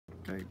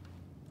Okay.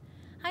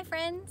 Hi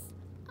friends,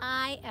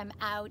 I am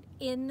out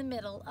in the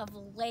middle of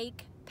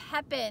Lake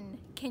Pepin.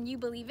 Can you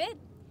believe it?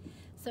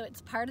 So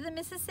it's part of the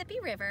Mississippi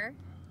River.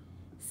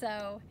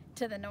 So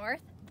to the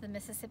north, the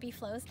Mississippi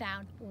flows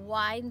down,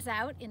 widens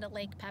out into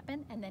Lake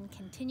Pepin, and then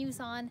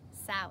continues on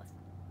south.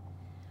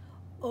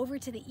 Over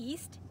to the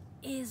east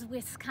is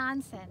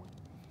Wisconsin.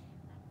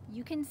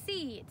 You can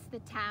see it's the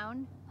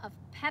town of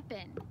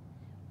Pepin,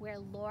 where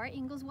Laura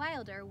Ingalls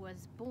Wilder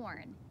was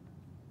born.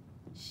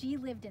 She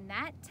lived in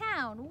that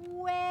town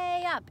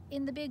way up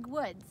in the big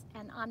woods,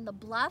 and on the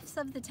bluffs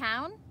of the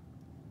town,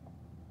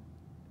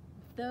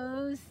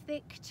 those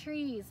thick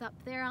trees up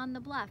there on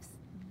the bluffs,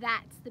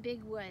 that's the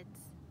big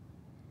woods.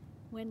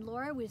 When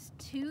Laura was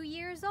 2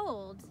 years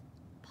old,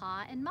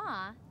 Pa and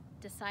Ma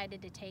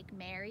decided to take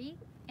Mary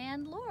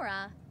and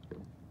Laura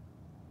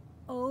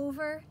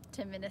over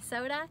to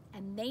Minnesota,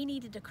 and they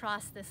needed to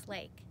cross this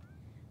lake.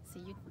 So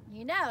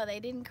you know they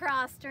didn't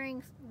cross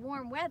during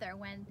warm weather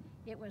when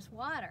it was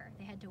water.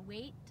 They had to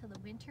wait till the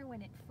winter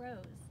when it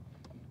froze.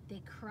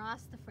 They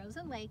crossed the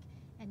frozen lake,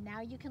 and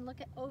now you can look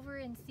over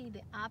and see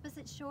the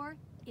opposite shore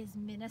is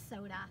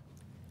Minnesota.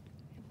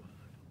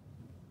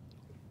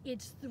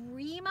 It's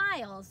 3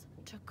 miles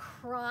to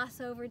cross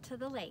over to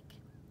the lake.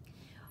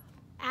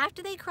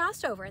 After they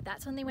crossed over,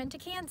 that's when they went to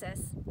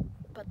Kansas,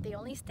 but they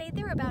only stayed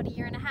there about 1.5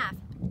 years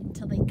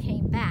until they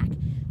came back.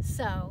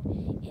 So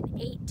in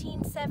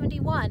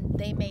 1871,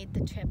 they made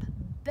the trip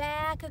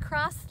back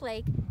across the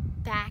lake,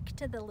 back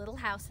to the little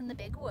house in the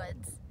big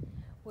woods,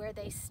 where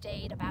they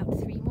stayed about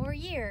 3 more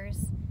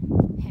years.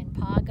 And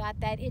Pa got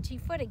that itchy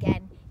foot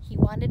again. He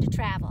wanted to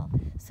travel.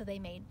 So they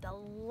made the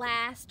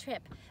last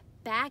trip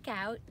back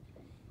out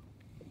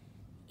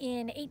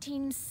in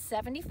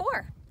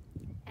 1874.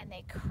 And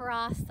they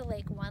crossed the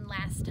lake one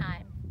last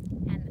time.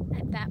 And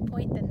at that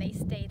point, then they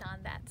stayed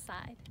on that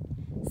side.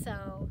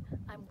 So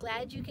I'm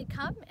glad you could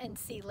come and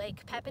see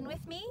Lake Pepin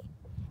with me,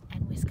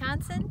 and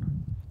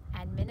Wisconsin,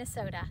 and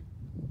Minnesota.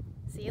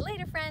 See you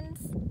later,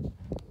 friends.